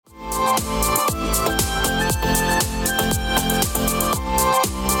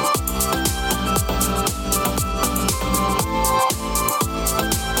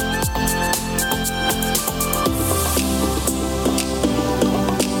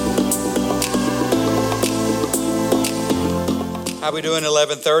How we doing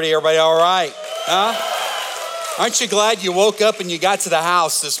 11:30? Everybody all right? Huh? Aren't you glad you woke up and you got to the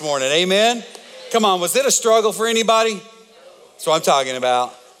house this morning? Amen? Come on, was it a struggle for anybody? That's what I'm talking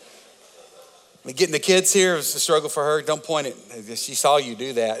about. Getting the kids here was a struggle for her. Don't point it. She saw you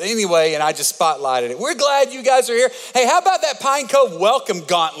do that. Anyway, and I just spotlighted it. We're glad you guys are here. Hey, how about that Pine Cove welcome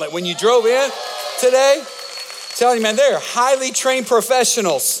gauntlet when you drove in today? I'm telling you, man, they're highly trained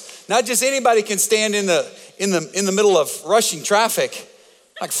professionals. Not just anybody can stand in the middle of rushing traffic.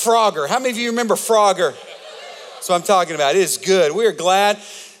 Like Frogger. How many of you remember Frogger? That's what I'm talking about. It is good. We are glad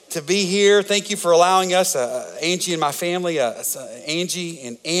to be here. Thank you for allowing us, Angie and my family, Angie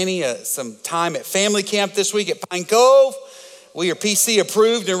and Annie, some time at family camp this week at Pine Cove. We are PC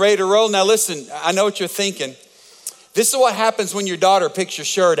approved and ready to roll. Now listen, I know what you're thinking. This is what happens when your daughter picks your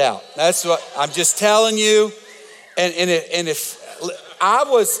shirt out. That's what I'm just telling you. And if I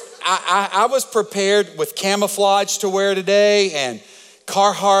was prepared with camouflage to wear today and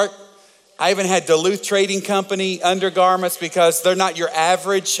Carhartt. I even had Duluth Trading Company undergarments because they're not your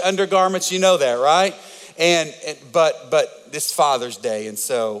average undergarments. You know that, right? But this Father's Day, and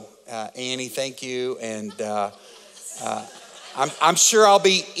so Annie, thank you. And I'm sure I'll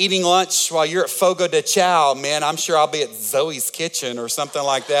be eating lunch while you're at Fogo de Chao, man. I'm sure I'll be at Zoe's Kitchen or something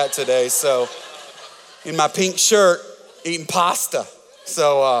like that today. So in my pink shirt, eating pasta.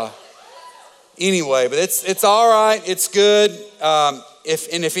 So anyway, but it's all right. It's good.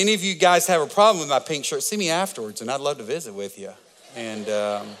 If any of you guys have a problem with my pink shirt, see me afterwards, and I'd love to visit with you. And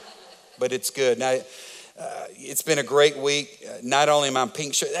but it's good. Now, it's been a great week. Not only am I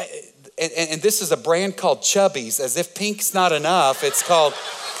pink shirt, and this is a brand called Chubbies. As if pink's not enough, it's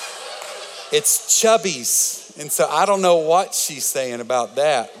Chubbies. And so I don't know what she's saying about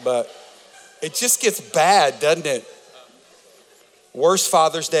that, but it just gets bad, doesn't it? Worst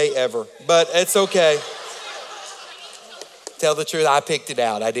Father's Day ever, but it's okay. Tell the truth, I picked it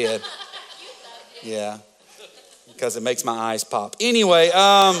out. I did. Yeah, because it makes my eyes pop. Anyway,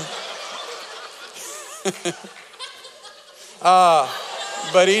 but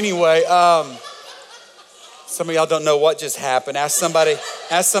anyway, some of y'all don't know what just happened. Ask somebody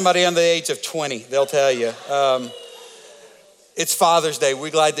under the age of 20. They'll tell you. It's Father's Day.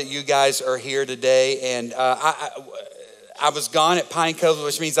 We're glad that you guys are here today, and I was gone at Pine Cove,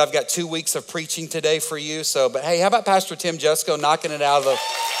 which means I've got 2 weeks of preaching today for you. So, but hey, how about Pastor Tim Jusko knocking it out of the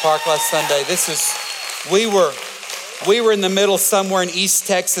park last Sunday? We were in the middle somewhere in East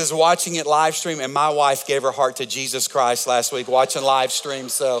Texas watching it live stream, and my wife gave her heart to Jesus Christ last week watching live stream.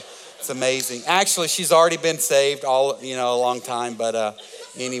 So it's amazing. Actually, she's already been saved a long time. But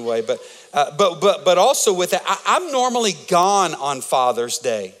anyway, but also with that, I'm normally gone on Father's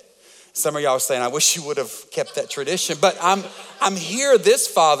Day. Some of y'all are saying, I wish you would have kept that tradition, but I'm here this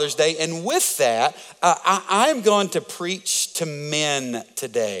Father's Day, and with that, I'm going to preach to men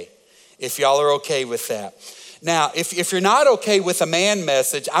today, if y'all are okay with that. Now, if you're not okay with a man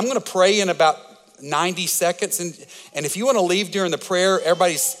message, I'm going to pray in about 90 seconds, and if you want to leave during the prayer,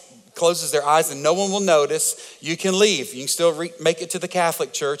 everybody closes their eyes and no one will notice, you can leave. You can still make it to the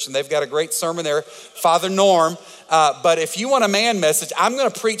Catholic Church, and they've got a great sermon there, Father Norm. But if you want a man message, I'm going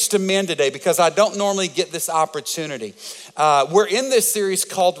to preach to men today because I don't normally get this opportunity. We're in this series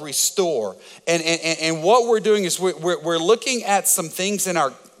called Restore. And what we're doing is we're looking at some things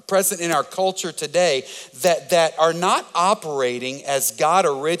present in our culture today that are not operating as God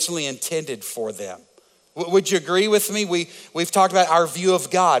originally intended for them. Would you agree with me? We've talked about our view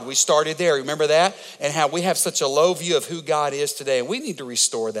of God. We started there. Remember that? And how we have such a low view of who God is today. And we need to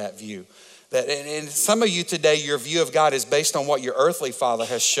restore that view. And some of you today, your view of God is based on what your earthly father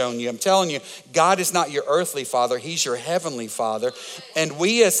has shown you. I'm telling you, God is not your earthly father. He's your heavenly Father. And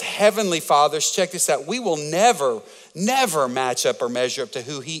we as heavenly fathers, check this out, we will never match up or measure up to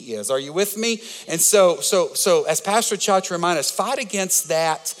who he is. Are you with me? And so as Pastor Chach reminded us, fight against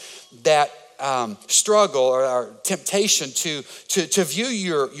that struggle or temptation to view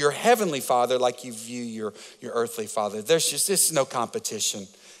your heavenly Father like you view your earthly father. There's no competition.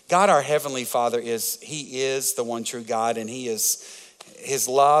 God, our heavenly Father, he is the one true God, and he is his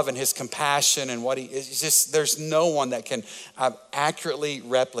love and his compassion and what he is. Just there's no one that can accurately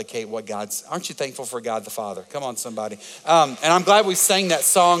replicate what God's. Aren't you thankful for God the Father? Come on, somebody. And I'm glad we sang that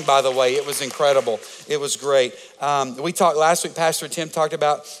song, by the way. It was incredible. It was great. We talked last week, Pastor Tim talked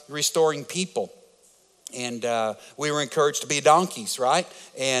about restoring people. And we were encouraged to be donkeys, right?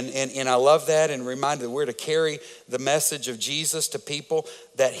 And I love that, and reminded that we're to carry the message of Jesus to people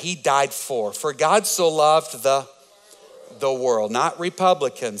that he died for. For God so loved the the world, not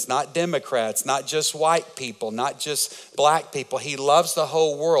Republicans, not Democrats, not just white people, not just black people. He loves the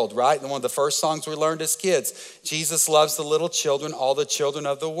whole world, right? And one of the first songs we learned as kids, Jesus loves the little children, all the children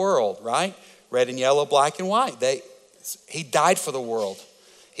of the world, right? Red and yellow, black and white. He died for the world.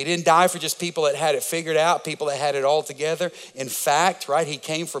 He didn't die for just people that had it figured out, people that had it all together. In fact, right, he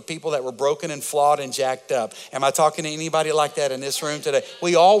came for people that were broken and flawed and jacked up. Am I talking to anybody like that in this room today?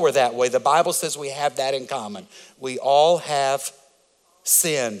 We all were that way. The Bible says we have that in common. We all have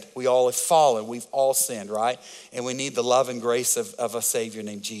sinned. We all have fallen. We've all sinned, right? And we need the love and grace of a Savior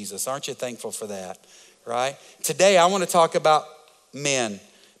named Jesus. Aren't you thankful for that, right? Today, I want to talk about men.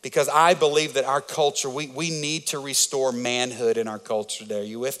 Because I believe that our culture, we need to restore manhood in our culture today. Are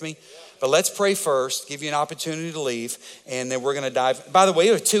you with me? But let's pray first, give you an opportunity to leave, and then we're going to dive. By the way,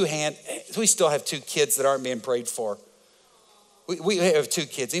 we still have 2 kids that aren't being prayed for. We have 2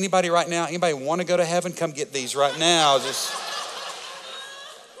 kids. Anybody right now, anybody want to go to heaven? Come get these right now.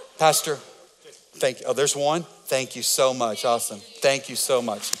 Pastor, thank you. Oh, there's one? Thank you so much. Awesome. Thank you so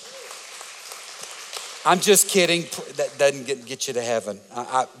much. I'm just kidding. That doesn't get you to heaven.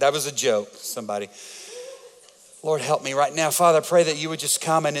 That was a joke, somebody. Lord, help me right now. Father, I pray that you would just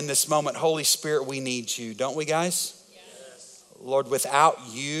come, and in this moment, Holy Spirit, we need you. Don't we, guys? Yes. Lord, without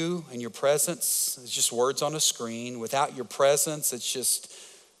you and your presence, it's just words on a screen. Without your presence, it's just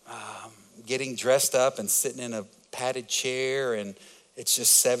getting dressed up and sitting in a padded chair, and it's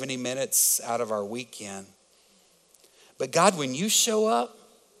just 70 minutes out of our weekend. But God, when you show up,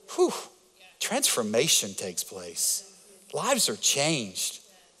 whew, transformation takes place. Lives are changed.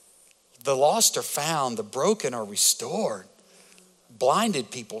 The lost are found. The broken are restored.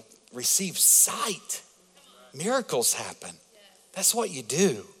 Blinded people receive sight. Miracles happen. That's what you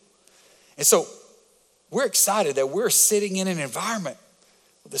do. And so we're excited that we're sitting in an environment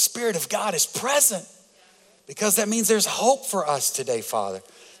where the Spirit of God is present, because that means there's hope for us today, Father.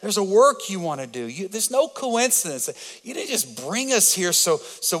 There's a work you want to do. There's no coincidence. You didn't just bring us here so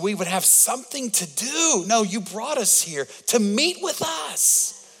we would have something to do. No, you brought us here to meet with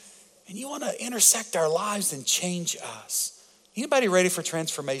us. And you want to intersect our lives and change us. Anybody ready for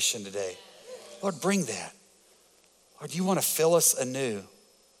transformation today? Lord, bring that. Lord, you want to fill us anew.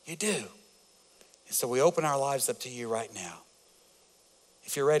 You do. And so we open our lives up to you right now.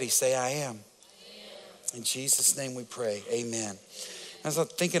 If you're ready, say, I am. In Jesus' name we pray, amen. I was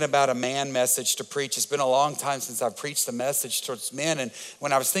thinking about a man message to preach. It's been a long time since I've preached a message towards men. And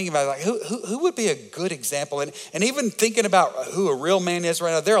when I was thinking about it, like who would be a good example? And even thinking about who a real man is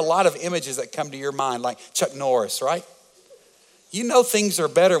right now, there are a lot of images that come to your mind, like Chuck Norris, right? You know things are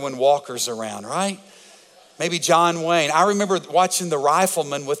better when Walker's around, right? Maybe John Wayne. I remember watching The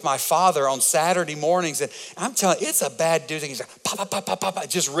Rifleman with my father on Saturday mornings. And I'm telling you, it's a bad dude thing. He's like, pop, pop, pop, pop, pop,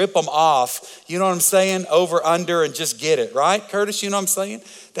 just rip them off. You know what I'm saying? Over, under, and just get it, right? Curtis, you know what I'm saying?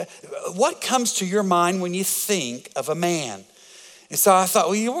 What comes to your mind when you think of a man? And so I thought,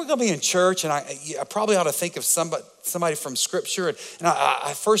 well, we're going to be in church, and I probably ought to think of somebody from Scripture. And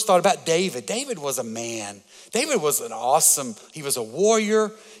I first thought about David. David was a man. David was he was a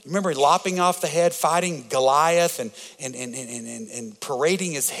warrior. You remember lopping off the head, fighting Goliath and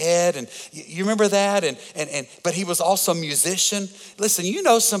parading his head. And you remember that? But he was also a musician. Listen, you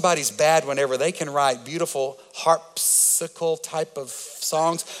know somebody's bad whenever they can write beautiful harpsichord type of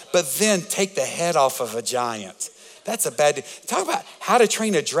songs, but then take the head off of a giant. That's a bad deal. Talk about how to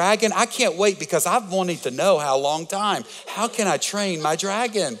train a dragon. I can't wait, because I've wanted to know how long time. How can I train my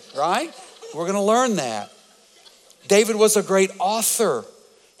dragon, right? We're going to learn that. David was a great author.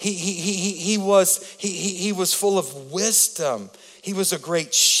 He was full of wisdom. He was a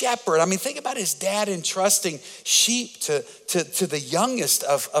great shepherd. I mean, think about his dad entrusting sheep to the youngest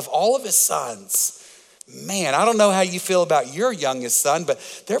of all of his sons. Man, I don't know how you feel about your youngest son,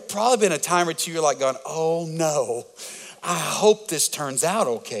 but there's probably been a time or two you're like going, oh no, I hope this turns out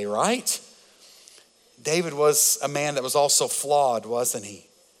okay, right? David was a man that was also flawed, wasn't he?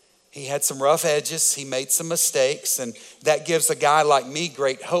 He had some rough edges. He made some mistakes. And that gives a guy like me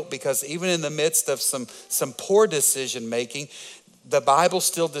great hope, because even in the midst of some poor decision making, the Bible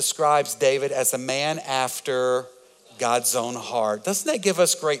still describes David as a man after God's own heart. Doesn't that give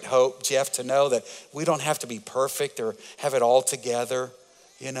us great hope, Jeff, to know that we don't have to be perfect or have it all together,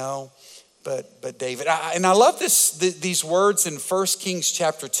 you know? But David, and I love these words in 1 Kings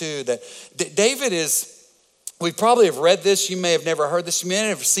chapter 2, that David is, we probably have read this. You may have never heard this. You may have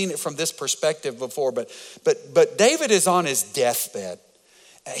never seen it from this perspective before. But David is on his deathbed.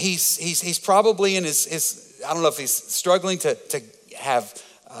 He's probably in his I don't know if he's struggling to have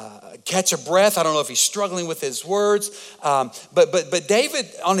catch a breath. I don't know if he's struggling with his words. But David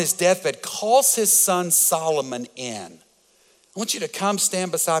on his deathbed calls his son Solomon in. I want you to come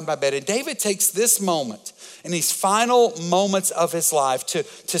stand beside my bed. And David takes this moment in these final moments of his life to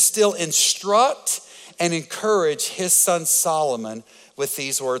still instruct and encourage his son Solomon with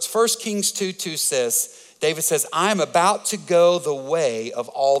these words. 1 Kings 2:2 says, David says, I am about to go the way of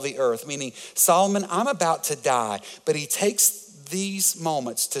all the earth. Meaning, Solomon, I'm about to die. But he takes these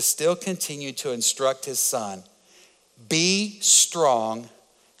moments to still continue to instruct his son. Be strong,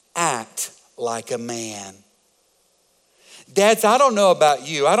 act like a man. Dads, I don't know about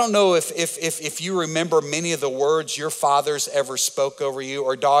you. I don't know if you remember many of the words your fathers ever spoke over you,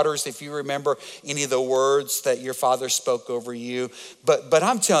 or daughters, if you remember any of the words that your father spoke over you. But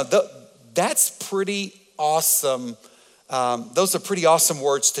I'm telling you, that's pretty awesome. Those are pretty awesome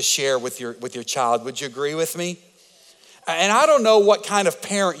words to share with your child. Would you agree with me? And I don't know what kind of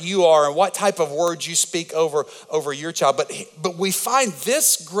parent you are and what type of words you speak over your child, but we find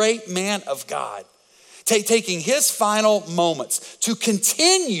this great man of God taking his final moments to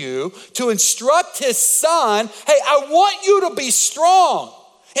continue to instruct his son, hey, I want you to be strong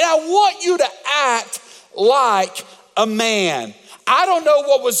and I want you to act like a man. I don't know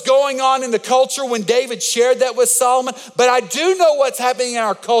what was going on in the culture when David shared that with Solomon, but I do know what's happening in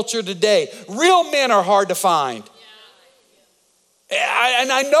our culture today. Real men are hard to find.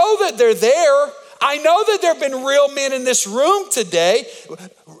 And I know that they're there. I know that there have been real men in this room today.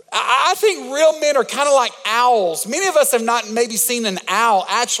 I think real men are kind of like owls. Many of us have not maybe seen an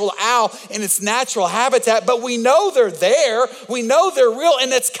actual owl in its natural habitat, but we know they're there. We know they're real,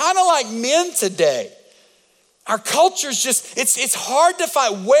 and it's kind of like men today. Our culture's just, it's hard to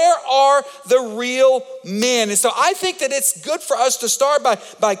find, where are the real men? And so I think that it's good for us to start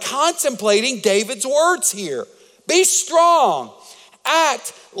by contemplating David's words here. Be strong,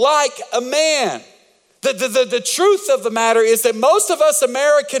 act like a man. The truth of the matter is that most of us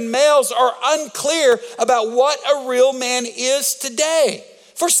American males are unclear about what a real man is today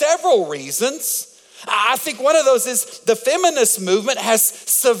for several reasons. I think one of those is the feminist movement has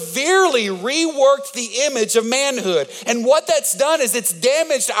severely reworked the image of manhood. And what that's done is it's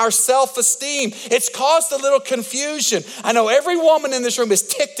damaged our self-esteem. It's caused a little confusion. I know every woman in this room is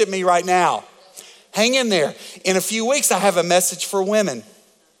ticked at me right now. Hang in there. In a few weeks, I have a message for women.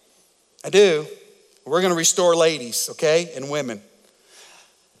 I do. We're going to restore ladies, okay, and women.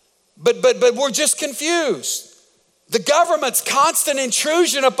 But we're just confused. The government's constant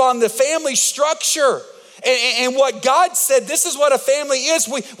intrusion upon the family structure and what God said, this is what a family is.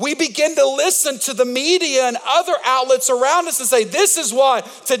 We begin to listen to the media and other outlets around us and say, this is what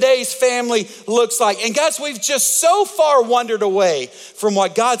today's family looks like. And guys, we've just so far wandered away from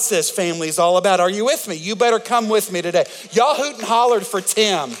what God says family is all about. Are you with me? You better come with me today. Y'all hoot and hollered for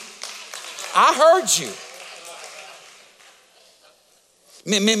Tim. I heard you.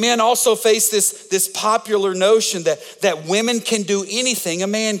 Men also face this popular notion that women can do anything a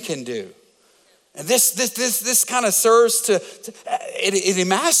man can do. And this kind of serves it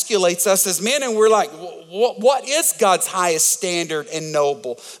emasculates us as men, and we're like, what is God's highest standard and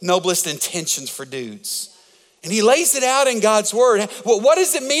noblest intentions for dudes? And he lays it out in God's word. Well, what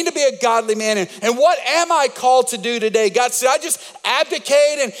does it mean to be a godly man? And what am I called to do today? God said, I just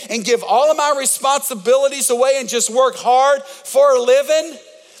abdicate and give all of my responsibilities away and just work hard for a living?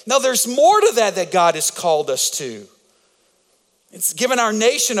 No, there's more to that God has called us to. It's given our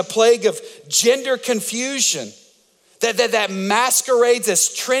nation a plague of gender confusion that masquerades as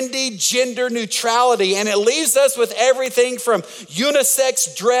trendy gender neutrality, and it leaves us with everything from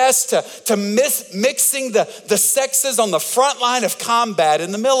unisex dress to mixing the sexes on the front line of combat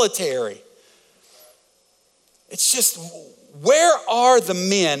in the military. It's just, where are the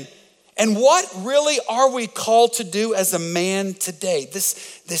men, and what really are we called to do as a man today?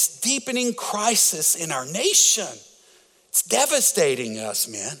 This deepening crisis in our nation, it's devastating us,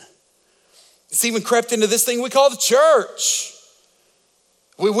 men. It's even crept into this thing we call the church.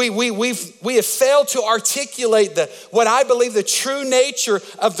 We have failed to articulate what I believe the true nature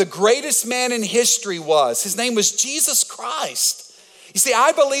of the greatest man in history was. His name was Jesus Christ. You see,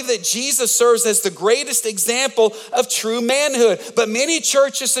 I believe that Jesus serves as the greatest example of true manhood, but many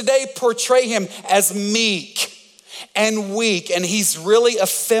churches today portray him as meek and weak, and he's really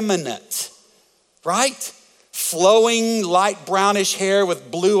effeminate, right? Flowing light brownish hair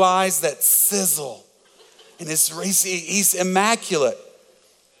with blue eyes that sizzle. And he's immaculate.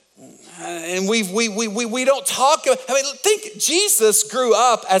 And we don't talk about, think Jesus grew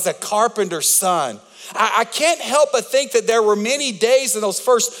up as a carpenter's son. I can't help but think that there were many days in those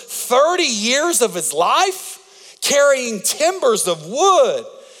first 30 years of his life carrying timbers of wood,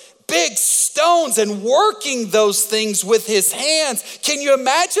 big stones and working those things with his hands. Can you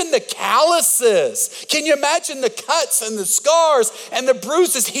imagine the calluses? Can you imagine the cuts and the scars and the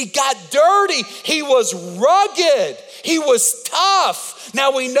bruises? He got dirty. He was rugged. He was tough.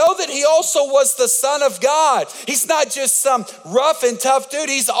 Now we know that he also was the Son of God. He's not just some rough and tough dude.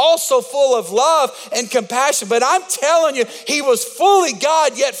 He's also full of love and compassion. But I'm telling you, he was fully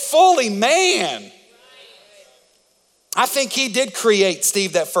God, yet fully man. I think he did create,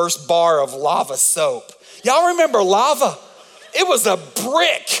 Steve, that first bar of lava soap. Y'all remember lava? It was a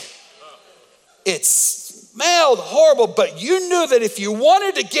brick. It smelled horrible, but you knew that if you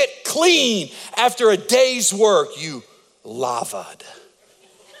wanted to get clean after a day's work, you lavaed.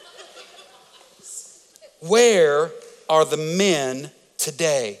 Where are the men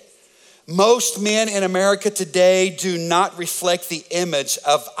today? Most men in America today do not reflect the image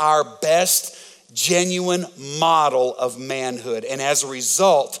of our best genuine model of manhood. And as a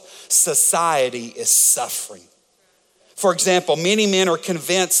result, society is suffering. For example, many men are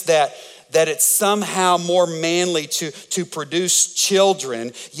convinced that it's somehow more manly to produce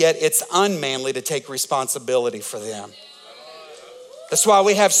children, yet it's unmanly to take responsibility for them. That's why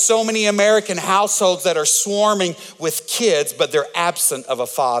we have so many American households that are swarming with kids, but they're absent of a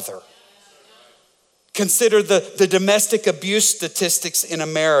father. Consider the domestic abuse statistics in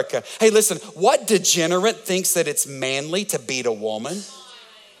America. Hey, listen, what degenerate thinks that it's manly to beat a woman?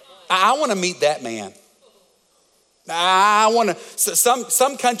 I want to meet that man.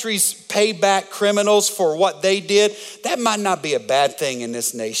 Some countries pay back criminals for what they did. That might not be a bad thing in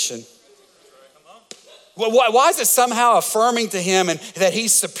this nation. Why is it somehow affirming to him and that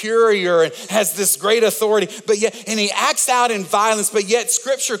he's superior and has this great authority, and he acts out in violence, but yet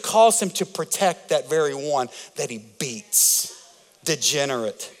Scripture calls him to protect that very one that he beats?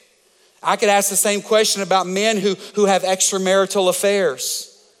 Degenerate. I could ask the same question about men who have extramarital affairs.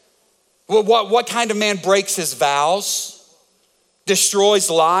 What kind of man breaks his vows, destroys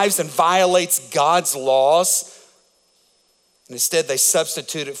lives, and violates God's laws? And instead, they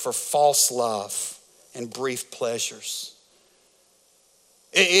substitute it for false love and brief pleasures.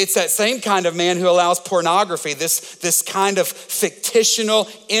 It's that same kind of man who allows pornography, this kind of fictional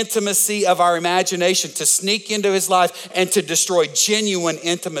intimacy of our imagination, to sneak into his life and to destroy genuine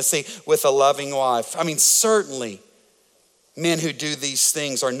intimacy with a loving wife. I mean, certainly men who do these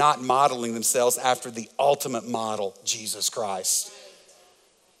things are not modeling themselves after the ultimate model, Jesus Christ.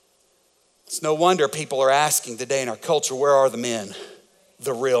 It's no wonder people are asking today in our culture, where are the men,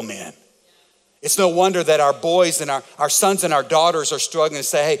 the real men? It's no wonder that our boys and our sons and our daughters are struggling to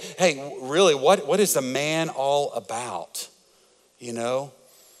say, hey, really, what is a man all about? You know,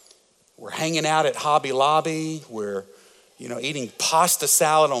 we're hanging out at Hobby Lobby. We're, eating pasta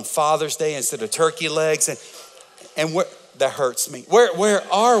salad on Father's Day instead of turkey legs. And that hurts me. Where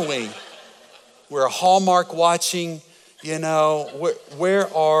are we? We're Hallmark watching,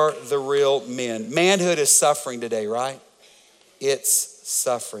 where are the real men? Manhood is suffering today, right? It's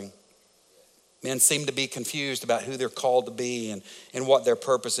suffering. Men seem to be confused about who they're called to be and what their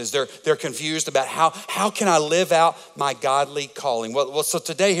purpose is. They're confused about how can I live out my godly calling? Well, so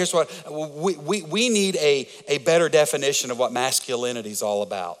today, here's what we need a better definition of what masculinity is all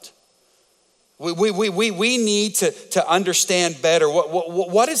about. We need to understand better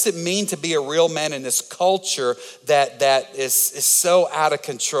what does it mean to be a real man in this culture that is so out of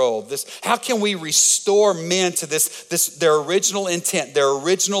control. How can we restore men to their original intent, their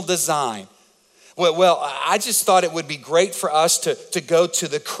original design? Well, I just thought it would be great for us to go to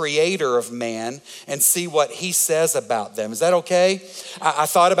the creator of man and see what he says about them. Is that okay? I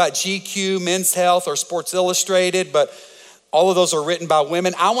thought about GQ, Men's Health, or Sports Illustrated, but all of those are written by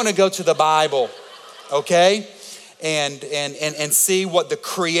women. I want to go to the Bible, okay? And see what the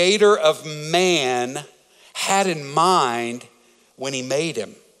creator of man had in mind when he made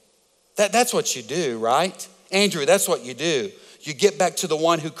him. That's what you do, right? Andrew, that's what you do. You get back to the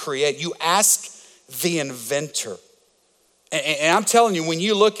one who created. You ask the inventor. And I'm telling you, when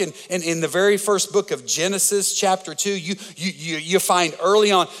you look in the very first book of Genesis, chapter 2, you find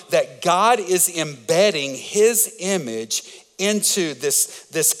early on that God is embedding his image into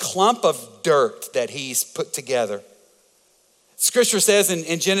this clump of dirt that he's put together. Scripture says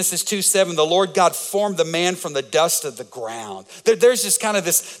in Genesis 2:7, the Lord God formed the man from the dust of the ground. There's just kind of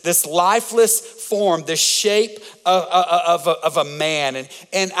this lifeless form, this shape of a man.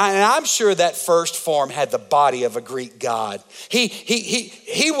 And I'm sure that first form had the body of a Greek god.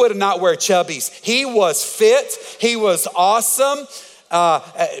 He would not wear chubbies. He was fit. He was awesome.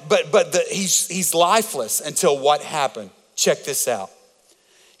 But he's lifeless until what happened? Check this out.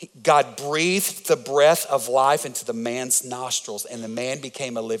 God breathed the breath of life into the man's nostrils, and the man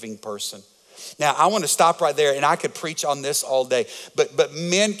became a living person. Now, I want to stop right there, and I could preach on this all day. But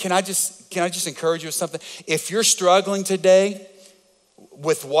men, can I just encourage you with something? If you're struggling today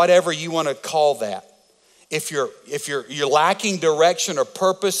with whatever you want to call that, if you're lacking direction or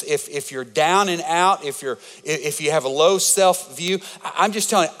purpose, if you're down and out, if you have a low self-view, I'm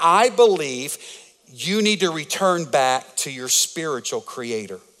just telling you, I believe you need to return back to your spiritual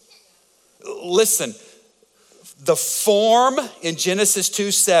creator. Listen, the form in Genesis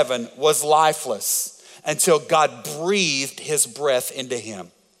 2:7 was lifeless until God breathed his breath into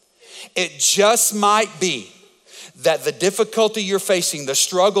him. It just might be that the difficulty you're facing, the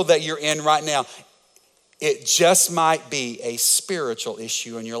struggle that you're in right now, it just might be a spiritual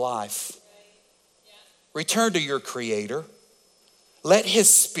issue in your life. Return to your creator. Let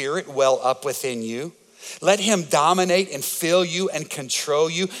his spirit well up within you. Let him dominate and fill you and control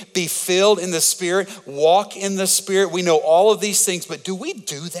you. Be filled in the Spirit. Walk in the Spirit. We know all of these things, but do we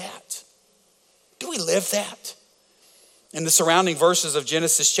do that? Do we live that? In the surrounding verses of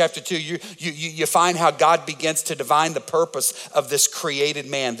Genesis chapter 2, you find how God begins to divine the purpose of this created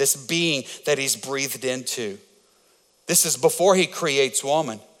man, this being that he's breathed into. This is before he creates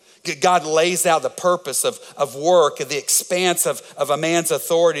woman. God lays out the purpose of work, the expanse of a man's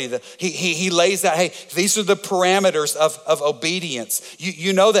authority. He lays out, hey, these are the parameters of obedience.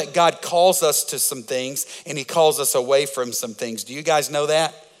 You know that God calls us to some things and he calls us away from some things. Do you guys know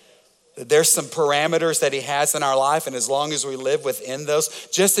that? There's some parameters that he has in our life, and as long as we live within those,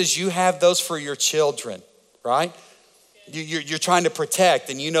 just as you have those for your children, right? You're trying to protect,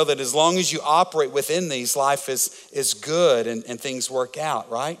 and you know that as long as you operate within these, life is good and things work out,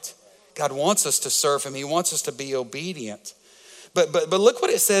 right? God wants us to serve him. He wants us to be obedient. But look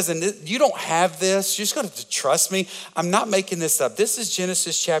what it says, and you don't have this. You're just going to trust me. I'm not making this up. This is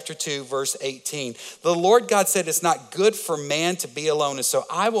Genesis chapter 2, verse 18. The Lord God said, it's not good for man to be alone, and so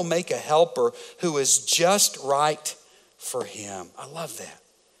I will make a helper who is just right for him. I love that.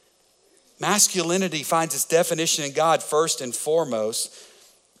 Masculinity finds its definition in God first and foremost.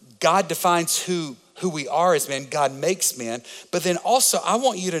 God defines who we are as men. God makes men. But then also, I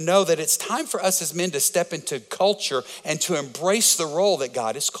want you to know that it's time for us as men to step into culture and to embrace the role that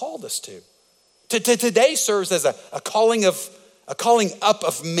God has called us to. Today serves as a calling up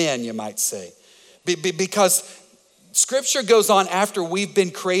of men, you might say. Because Scripture goes on after we've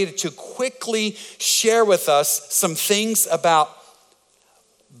been created to quickly share with us some things about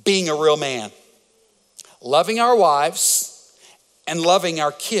being a real man, loving our wives and loving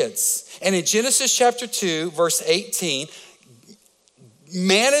our kids. And in Genesis chapter 2, verse 18,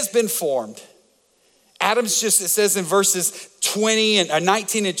 man has been formed. It says in verses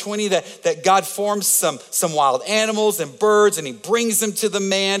 19 and 20 that God forms some wild animals and birds, and he brings them to the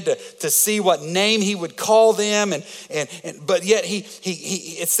man to see what name he would call them. But yet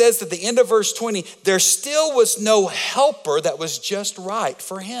it says at the end of verse 20, there still was no helper that was just right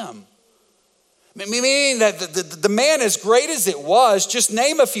for him. Meaning that the man, as great as it was, just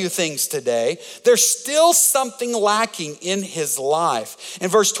name a few things today, there's still something lacking in his life.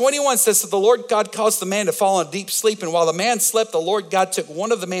 And verse 21 says that the Lord God caused the man to fall in deep sleep. And while the man slept, the Lord God took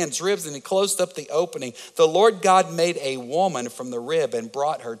one of the man's ribs and he closed up the opening. The Lord God made a woman from the rib and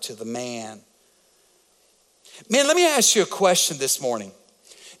brought her to the man. Man, let me ask you a question this morning.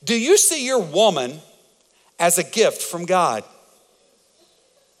 Do you see your woman as a gift from God?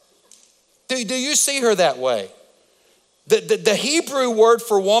 Do you see her that way? The Hebrew word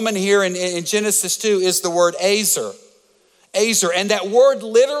for woman here in Genesis 2 is the word Ezer. Ezer, and that word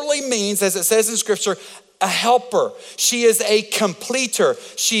literally means, as it says in Scripture, a helper. She is a completer.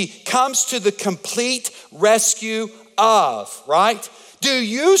 She comes to the complete rescue of, right? Do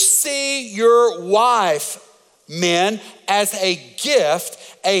you see your wife, men, as a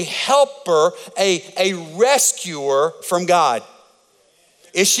gift, a helper, a rescuer from God?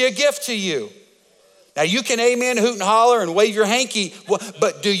 Is she a gift to you? Now you can amen, hoot and holler and wave your hanky,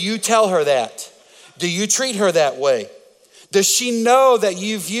 but do you tell her that? Do you treat her that way? Does she know that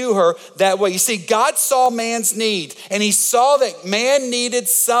you view her that way? You see, God saw man's need, and he saw that man needed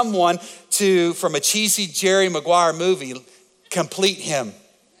someone to, from a cheesy Jerry Maguire movie, complete him.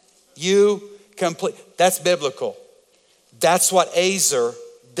 You complete. That's biblical. That's what Ezer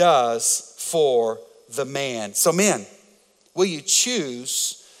does for the man. So men, will you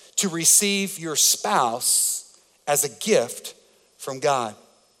choose to receive your spouse as a gift from God?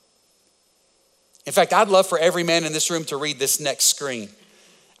 In fact, I'd love for every man in this room to read this next screen.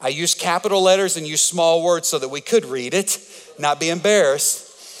 I use capital letters and use small words so that we could read it, not be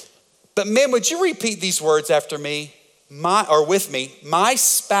embarrassed. But men, would you repeat these words after me? my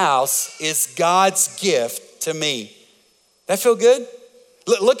spouse is God's gift to me. That feel good?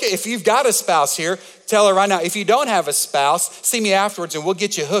 Look, if you've got a spouse here, tell her right now. If you don't have a spouse, see me afterwards and we'll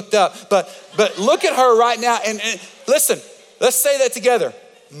get you hooked up. But look at her right now and listen, let's say that together.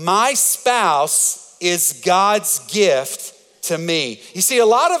 My spouse is God's gift to me. You see, a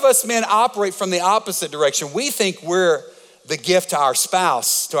lot of us men operate from the opposite direction. We think we're the gift to our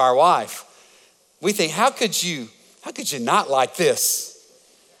spouse, to our wife. We think, how could you not like this?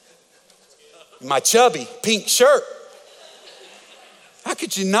 My chubby pink shirt. How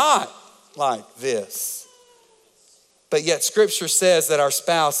could you not like this? But yet scripture says that our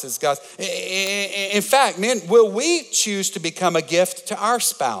spouse is God's. In fact, men, will we choose to become a gift to our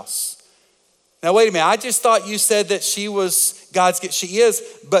spouse? Now, wait a minute. I just thought you said that she was God's gift. She is,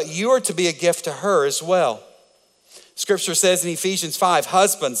 but you are to be a gift to her as well. Scripture says in Ephesians 5,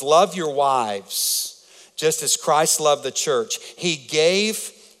 husbands, love your wives, just as Christ loved the church. He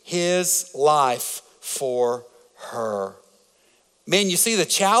gave his life for her. Men, you see, the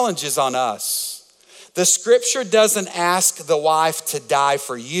challenge is on us. The scripture doesn't ask the wife to die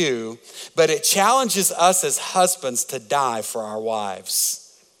for you, but it challenges us as husbands to die for our wives.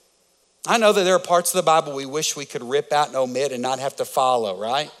 I know that there are parts of the Bible we wish we could rip out and omit and not have to follow,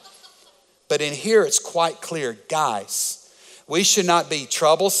 right? But in here, it's quite clear, guys, we should not be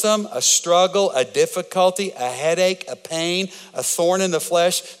troublesome, a struggle, a difficulty, a headache, a pain, a thorn in the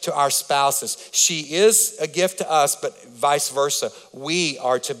flesh to our spouses. She is a gift to us, but vice versa. We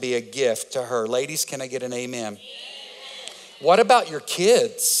are to be a gift to her. Ladies, can I get an amen? What about your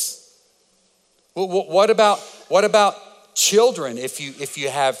kids? What about children if you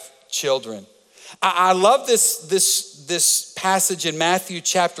have children? I love this passage in Matthew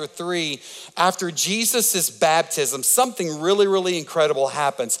chapter 3. After Jesus' baptism, something really, really incredible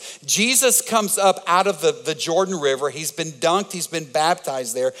happens. Jesus comes up out of the Jordan River. He's been dunked. He's been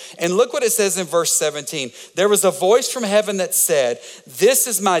baptized there. And look what it says in verse 17. There was a voice from heaven that said, "This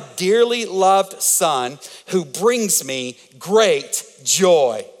is my dearly loved son who brings me great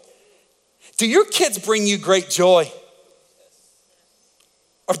joy." Do your kids bring you great joy?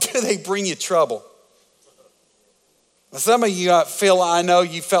 Or do they bring you trouble? Some of you I know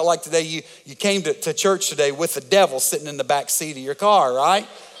you felt like today you came to church today with the devil sitting in the back seat of your car, right?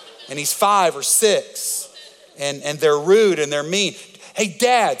 And he's 5 or 6 and they're rude and they're mean. Hey,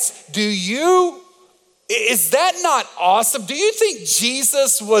 dads, is that not awesome? Do you think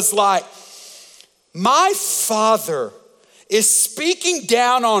Jesus was like, my Father is speaking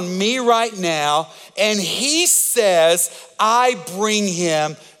down on me right now, and he says, I bring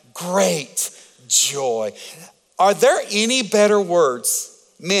him great joy. Are there any better words?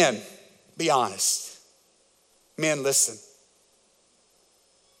 Men, be honest. Men, listen.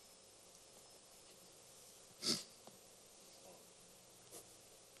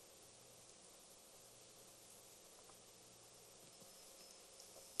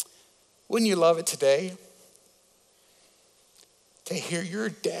 Wouldn't you love it today to hear your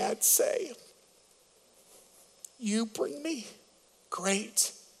dad say, you bring me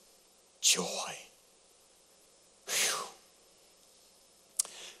great joy? Whew.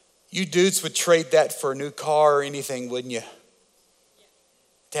 You dudes would trade that for a new car or anything, wouldn't you?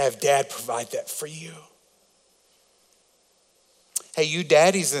 To have dad provide that for you. Hey, you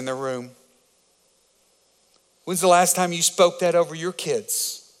daddies in the room, when's the last time you spoke that over your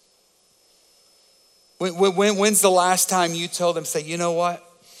kids? When's the last time you told them, say, you know what?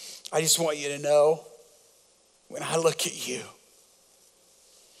 I just want you to know, when I look at you,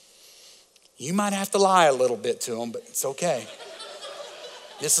 you might have to lie a little bit to them, but it's okay.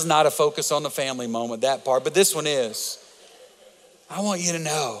 This is not a focus on the family moment, that part, but this one is. I want you to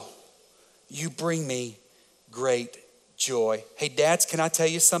know, you bring me great joy. Hey, dads, can I tell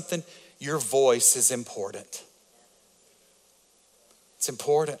you something? Your voice is important. It's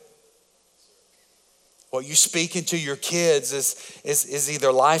important. What you speak into your kids is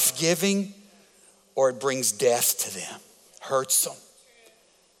either life-giving or it brings death to them, hurts them.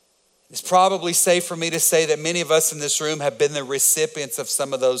 It's probably safe for me to say that many of us in this room have been the recipients of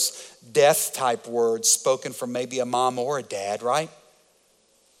some of those death-type words spoken from maybe a mom or a dad, right?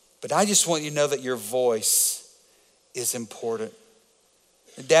 But I just want you to know that your voice is important.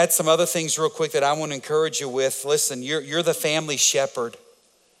 And Dad, some other things real quick that I want to encourage you with. Listen, you're the family shepherd.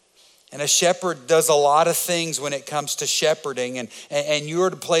 And a shepherd does a lot of things when it comes to shepherding, and you're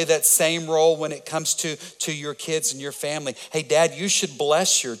to play that same role when it comes to your kids and your family. Hey, Dad, you should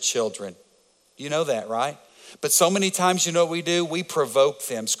bless your children. You know that, right? But so many times, you know what we do? We provoke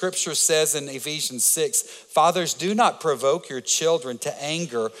them. Scripture says in Ephesians 6, fathers, do not provoke your children to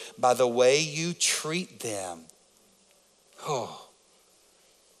anger by the way you treat them. Oh,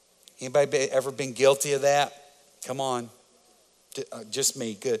 anybody ever been guilty of that? Come on, just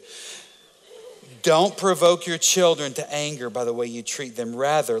me, good. Don't provoke your children to anger by the way you treat them.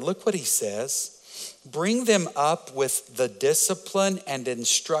 Rather, look what he says. Bring them up with the discipline and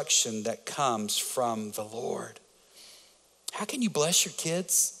instruction that comes from the Lord. How can you bless your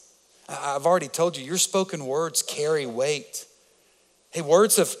kids? I've already told you, your spoken words carry weight. Hey,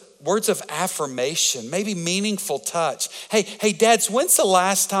 words of affirmation, maybe meaningful touch. Hey, dads, when's the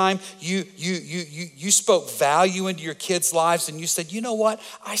last time you spoke value into your kids' lives and you said, you know what?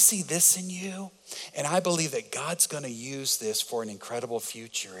 I see this in you, and I believe that God's going to use this for an incredible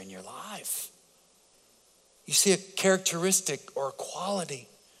future in your life. You see a characteristic or a quality.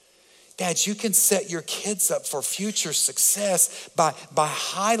 Dads, you can set your kids up for future success by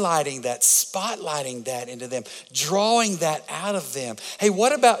highlighting that, spotlighting that into them, drawing that out of them. Hey,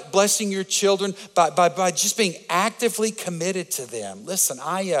 what about blessing your children by just being actively committed to them? Listen,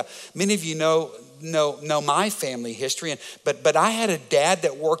 many of you know my family history, but I had a dad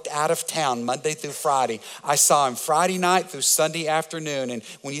that worked out of town Monday through Friday. I saw him Friday night through Sunday afternoon, and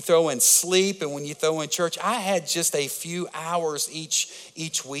when you throw in sleep and when you throw in church, I had just a few hours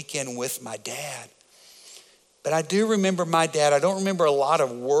each weekend with my dad. But I do remember my dad. I don't remember a lot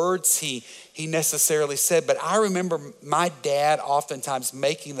of words he necessarily said, but I remember my dad oftentimes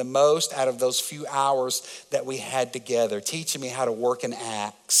making the most out of those few hours that we had together, teaching me how to work an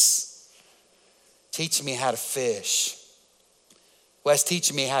axe, teaching me how to fish. Wes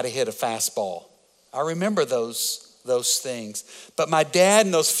teaching me how to hit a fastball. I remember those things. But my dad,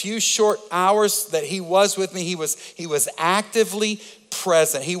 in those few short hours that he was with me, he was actively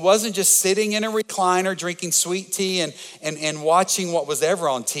present. He wasn't just sitting in a recliner drinking sweet tea and watching what was ever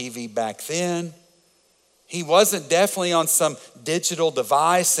on TV back then. He wasn't definitely on some digital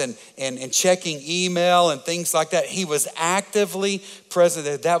device and checking email and things like that. He was actively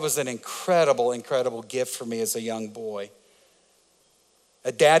present. That was an incredible, incredible gift for me as a young boy.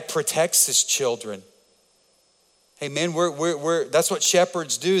 A dad protects his children. Hey men, that's what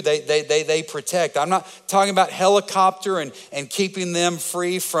shepherds do. They protect. I'm not talking about helicopter and keeping them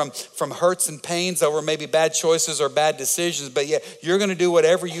free from hurts and pains over maybe bad choices or bad decisions, but yeah, you're going to do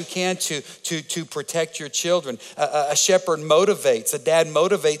whatever you can to protect your children. A shepherd motivates. A dad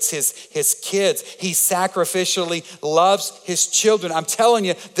motivates his kids. He sacrificially loves his children. I'm telling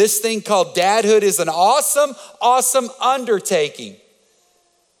you, this thing called dadhood is an awesome undertaking.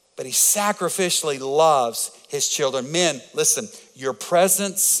 But he sacrificially loves his children. Men, listen, your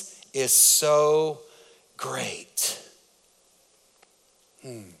presence is so great.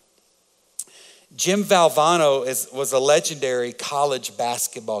 Jim Valvano was a legendary college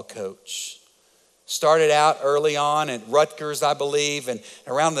basketball coach. Started out early on at Rutgers, I believe, and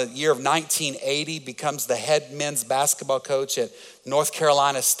around the year of 1980 becomes the head men's basketball coach at North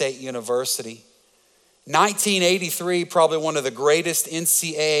Carolina State University. 1983, probably one of the greatest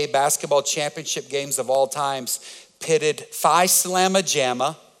NCAA basketball championship games of all times, pitted Phi Slama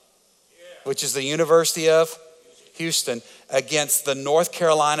Jama, which is the University of Houston, against the North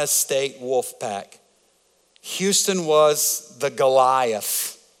Carolina State Wolfpack. Houston was the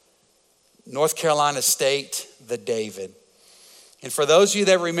Goliath. North Carolina State, the David. And for those of you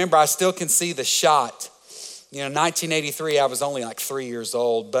that remember, I still can see the shot. 1983, I was only like 3 years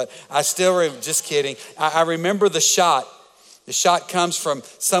old, but I still, just kidding. I remember the shot. The shot comes from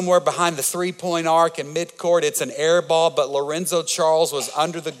somewhere behind the three-point arc in midcourt. It's an air ball, but Lorenzo Charles was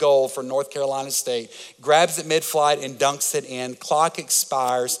under the goal for North Carolina State. Grabs it mid-flight and dunks it in. Clock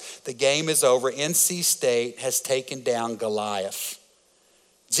expires. The game is over. NC State has taken down Goliath.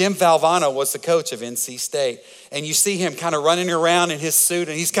 Jim Valvano was the coach of NC State. And you see him kind of running around in his suit,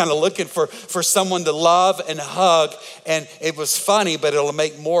 and he's kind of looking for someone to love and hug. And it was funny, but it'll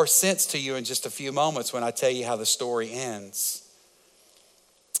make more sense to you in just a few moments when I tell you how the story ends.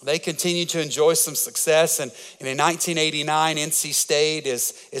 They continue to enjoy some success. And in 1989, NC State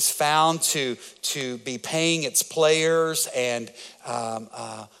is found to be paying its players and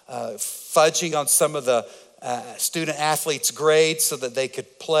fudging on some of the student athletes' grades so that they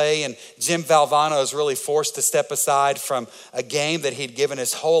could play. And Jim Valvano is really forced to step aside from a game that he'd given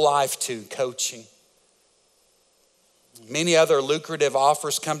his whole life to, coaching. Many other lucrative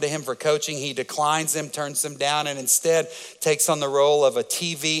offers come to him for coaching. He declines them, turns them down, and instead takes on the role of a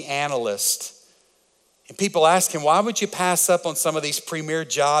TV analyst. And people ask him, why would you pass up on some of these premier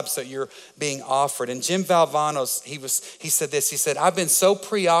jobs that you're being offered? And Jim Valvano, he said this, he said, I've been so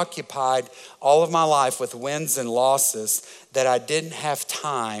preoccupied all of my life with wins and losses that I didn't have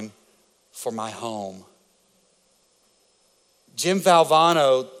time for my home. Jim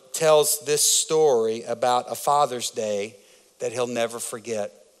Valvano tells this story about a Father's Day that he'll never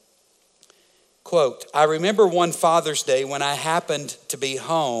forget. Quote, I remember one Father's Day when I happened to be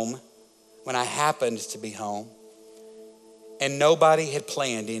home, and nobody had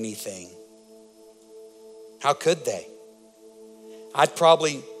planned anything. How could they? I'd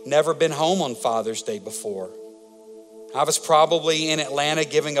probably never been home on Father's Day before. I was probably in Atlanta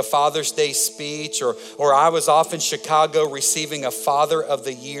giving a Father's Day speech, or I was off in Chicago receiving a Father of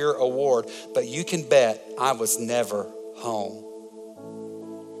the Year award. But you can bet I was never home.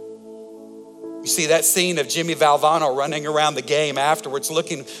 You see, that scene of Jimmy Valvano running around the game afterwards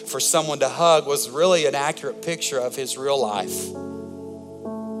looking for someone to hug was really an accurate picture of his real life.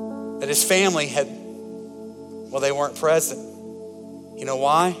 That his family they weren't present. You know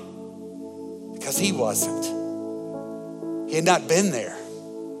why? Because he wasn't. He had not been there.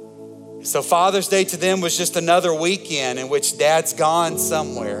 So Father's Day to them was just another weekend in which Dad's gone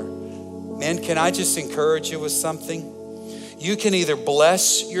somewhere. Men, can I just encourage you with something? You can either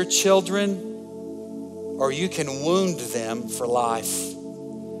bless your children or you can wound them for life.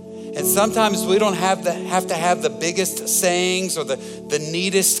 And sometimes we don't have to have the biggest sayings or the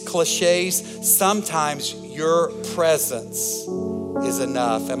neatest cliches. Sometimes your presence is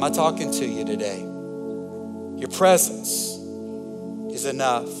enough. Am I talking to you today? Your presence is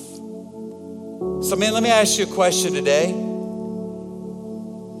enough. So man, let me ask you a question today.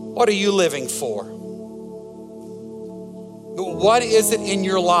 What are you living for? What is it in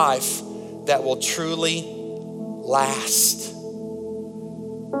your life that will truly last?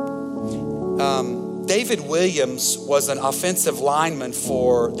 David Williams was an offensive lineman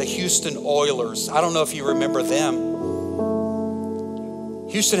for the Houston Oilers. I don't know if you remember them.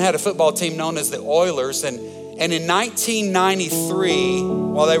 Houston had a football team known as the Oilers, and in 1993,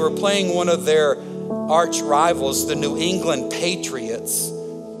 while they were playing one of their arch rivals, the New England Patriots,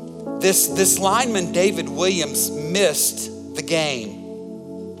 this lineman, David Williams, missed the game.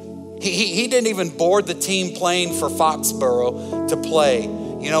 He didn't even board the team plane for Foxborough to play.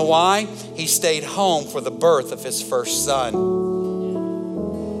 You know why? He stayed home for the birth of his first son.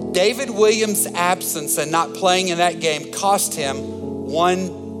 David Williams' absence and not playing in that game cost him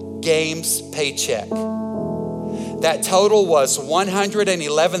one game's paycheck. That total was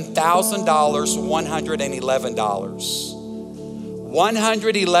 $111,000,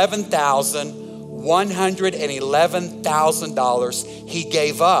 $111,000 he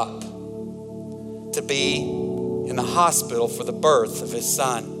gave up to be in the hospital for the birth of his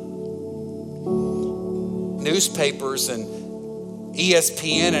son. Newspapers and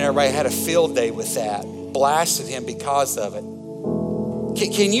ESPN and everybody had a field day with that, blasted him because of it.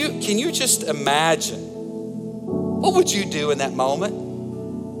 Can you just imagine? What would you do in that moment?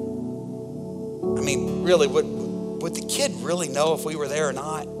 I mean, really, would the kid really know if we were there or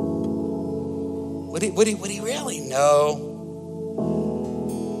not? Would he really know?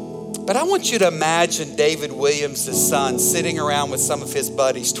 But I want you to imagine David Williams' son sitting around with some of his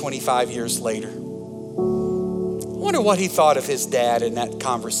buddies 25 years later. I wonder what he thought of his dad in that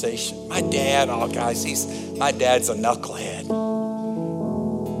conversation. My dad's a knucklehead.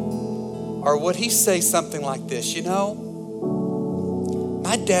 Or would he say something like this? You know,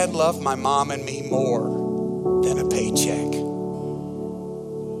 my dad loved my mom and me more than a paycheck.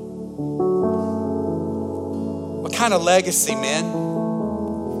 What kind of legacy, men,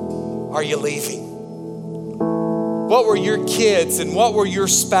 are you leaving? What were your kids and what were your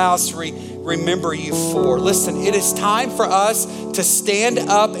spouse remember you for? Listen, it is time for us to stand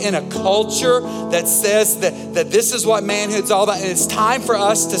up in a culture that says that this is what manhood's all about. And it's time for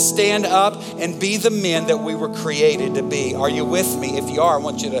us to stand up and be the men that we were created to be. Are you with me? If you are, I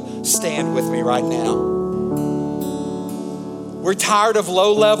want you to stand with me right now. We're tired of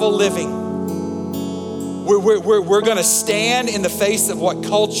low-level living. We're going to stand in the face of what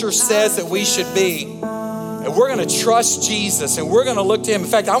culture says that we should be. And we're going to trust Jesus and we're going to look to him. In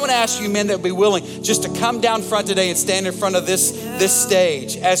fact, I want to ask you men that would be willing just to come down front today and stand in front of this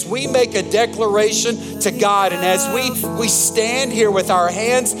stage as we make a declaration to God, and as we stand here with our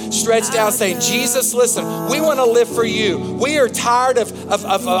hands stretched out saying, Jesus, listen, we want to live for you. We are tired of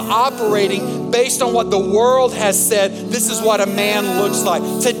operating based on what the world has said. This is what a man looks like.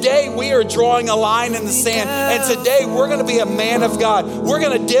 Today, we are drawing a line in the sand, and today we're going to be a man of God. We're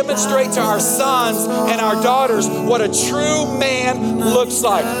going to demonstrate to our sons and our daughters what a true man looks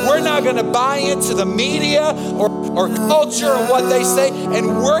like. We're not going to buy into the media or culture and what they say,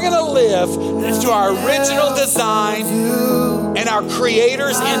 and we're going to live to our original design and our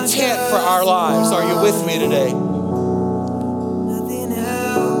Creator's intent for our lives. Are you with me today?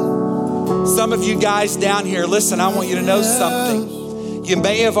 Some of you guys down here, listen, I want you to know something. You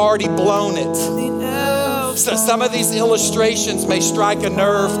may have already blown it. So some of these illustrations may strike a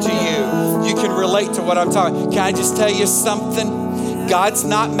nerve to you. You can relate to what I'm talking. Can I just tell you something? God's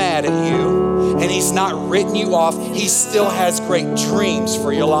not mad at you, and he's not written you off. He still has great dreams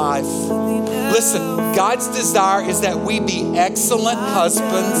for your life. Listen, God's desire is that we be excellent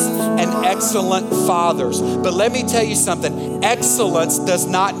husbands and excellent fathers. But let me tell you something. Excellence does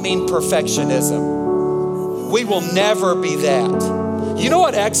not mean perfectionism. We will never be that. You know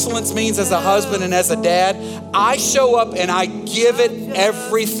what excellence means as a husband and as a dad? I show up and I give it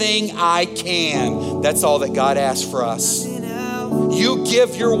everything I can. That's all that God asks for us. You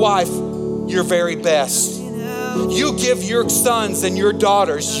give your wife your very best. You give your sons and your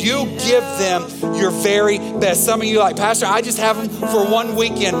daughters, you give them your very best. Some of you are like, Pastor, I just have them for one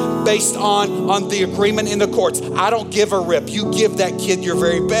weekend based on the agreement in the courts. I don't give a rip. You give that kid your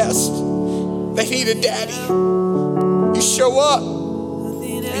very best. They need a daddy. You show up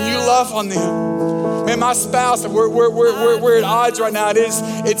and you love on them. Man, my spouse, we're at odds right now.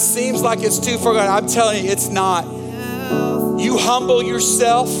 It seems like it's too far gone. I'm telling you, it's not. You humble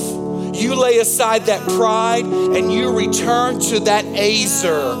yourself. You lay aside that pride and you return to that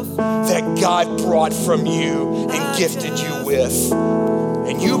azer that God brought from you and gifted you with.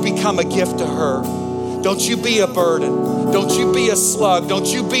 And you become a gift to her. Don't you be a burden. Don't you be a slug. Don't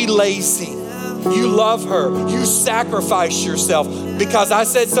you be lazy. You love her. You sacrifice yourself. Because I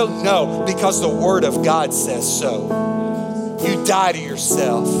said so? No, because the word of God says so. You die to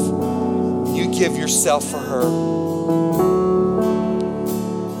yourself. You give yourself for her.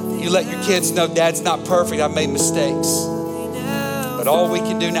 You let your kids know Dad's not perfect. I made mistakes. But all we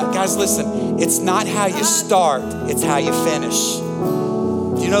can do now, guys, listen, it's not how you start, it's how you finish.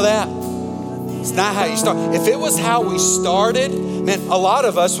 Do you know that? It's not how you start. If it was how we started, man, a lot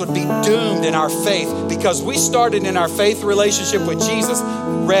of us would be doomed in our faith because we started in our faith relationship with Jesus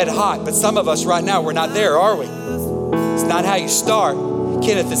red hot. But some of us right now, we're not there, are we? It's not how you start,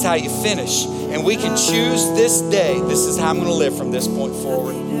 Kenneth, it's how you finish. And we can choose this day, this is how I'm gonna live from this point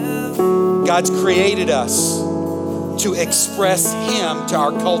forward. God's created us to express Him to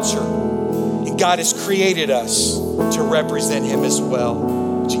our culture. And God has created us to represent Him as well.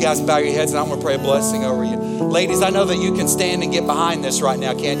 Would you guys bow your heads and I'm gonna pray a blessing over you. Ladies, I know that you can stand and get behind this right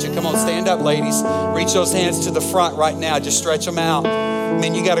now, can't you? Come on, stand up, ladies. Reach those hands to the front right now. Just stretch them out.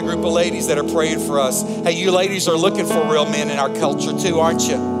 Man, you got a group of ladies that are praying for us. Hey, you ladies are looking for real men in our culture too, aren't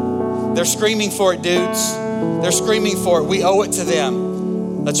you? They're screaming for it, dudes. They're screaming for it. We owe it to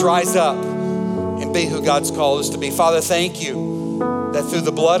them. Let's rise up and be who God's called us to be. Father, thank you that through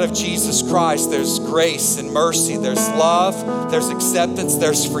the blood of Jesus Christ, there's grace and mercy, there's love, there's acceptance,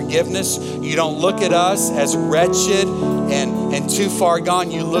 there's forgiveness. You don't look at us as wretched and too far gone.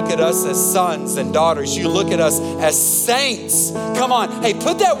 You look at us as sons and daughters. You look at us as saints. Come on. Hey,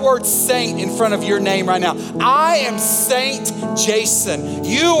 put that word saint in front of your name right now. I am Saint Jason.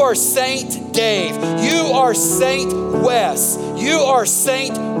 You are Saint Dave. You are Saint Wes. You are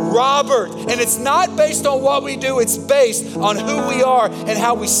Saint Robert. And it's not based on what we do. It's based on who we are and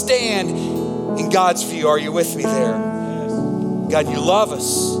how we stand in God's view. Are you with me there? God, you love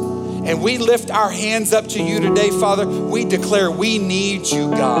us. And we lift our hands up to you today, Father. We declare we need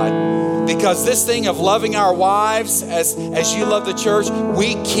you, God. Because this thing of loving our wives as you love the church,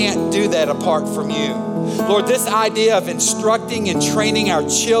 we can't do that apart from you. Lord, this idea of instructing and training our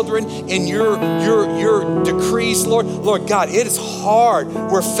children in your decrees, Lord God, it is hard.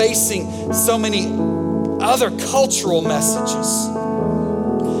 We're facing so many other cultural messages.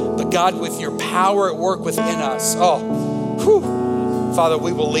 But God, with your power at work within us, Father,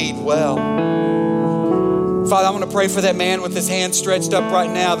 we will lead well. Father, I want to pray for that man with his hand stretched up right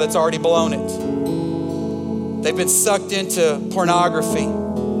now that's already blown it. They've been sucked into pornography.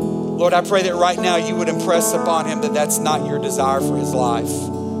 Lord, I pray that right now you would impress upon him that that's not your desire for his life.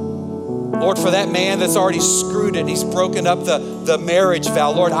 Lord, for that man that's already screwed it, he's broken up the marriage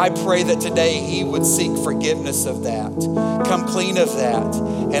vow. Lord, I pray that today he would seek forgiveness of that, come clean of that,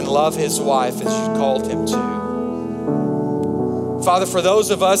 and love his wife as you called him to. Father, for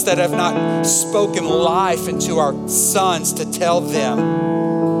those of us that have not spoken life into our sons to tell them,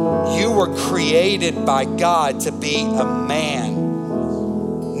 you were created by God to be a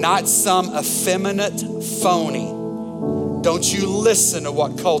man, not some effeminate phony. Don't you listen to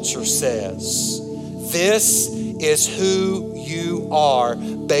what culture says. This is who you are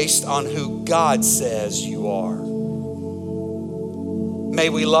based on who God says you are. May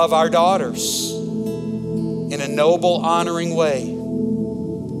we love our daughters in a noble, honoring way.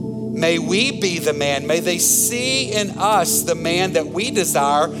 May we be the man. May they see in us the man that we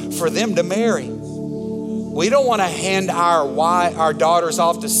desire for them to marry. We don't want to hand our daughters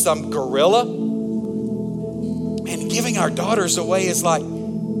off to some gorilla. giving our daughters away is like,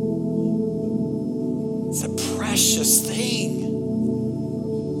 it's a precious thing.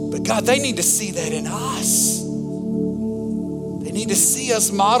 But God, they need to see that in us. They need to see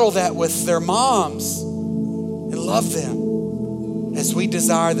us model that with their moms and love them as we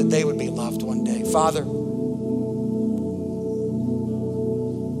desire that they would be loved one day. Father,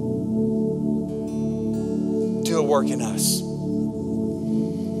 do a work in us.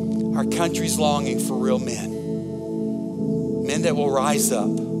 Our country's longing for real men. Men that will rise up.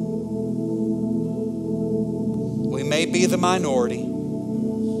 We may be the minority,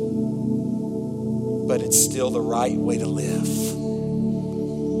 but it's still the right way to live.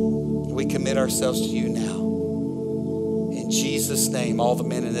 We commit ourselves to you now. In Jesus' name, all the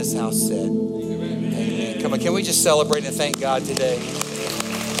men in this house said, amen. Come on, can we just celebrate and thank God today?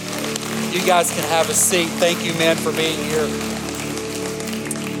 You guys can have a seat. Thank you, men, for being here.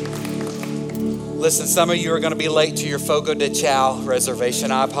 Listen, some of you are going to be late to your Fogo de Chao reservation.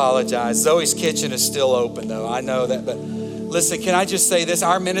 I apologize. Zoe's Kitchen is still open, though. I know that, but listen, can I just say this?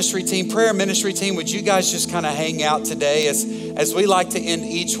 Our ministry team, prayer ministry team, would you guys just kind of hang out today as we like to end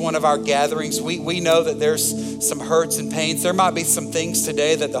each one of our gatherings? We know that there's some hurts and pains. There might be some things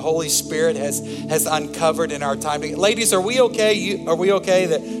today that the Holy Spirit has uncovered in our time. Ladies, are we okay? Are we okay?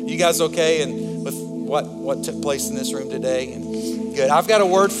 That you guys okay? And with what took place in this room today? And good. I've got a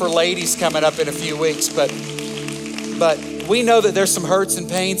word for ladies coming up in a few weeks, but we know that there's some hurts and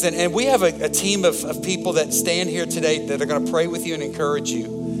pains, and we have a team of people that stand here today that are going to pray with you and encourage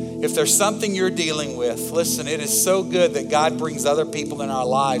you. If there's something you're dealing with, listen, it is so good that God brings other people in our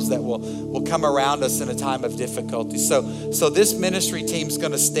lives that will come around us in a time of difficulty. So this ministry team's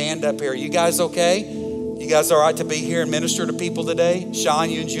going to stand up here. You guys okay? You guys all right to be here and minister to people today? Sean,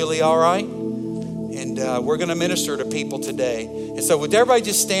 you and Julie all right? And we're going to minister to people today. And so would everybody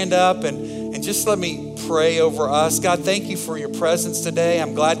just stand up and just let me pray over us. God, thank you for your presence today.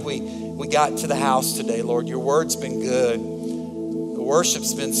 I'm glad we got to the house today, Lord. Your word's been good. The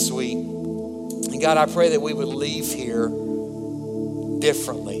worship's been sweet. And God, I pray that we would leave here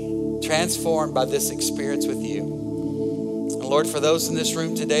differently, transformed by this experience with you. And Lord, for those in this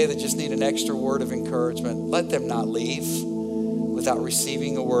room today that just need an extra word of encouragement, let them not leave without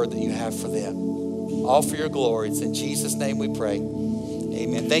receiving a word that you have for them. All for your glory. It's in Jesus' name we pray.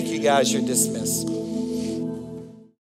 Amen. Thank you, guys. You're dismissed.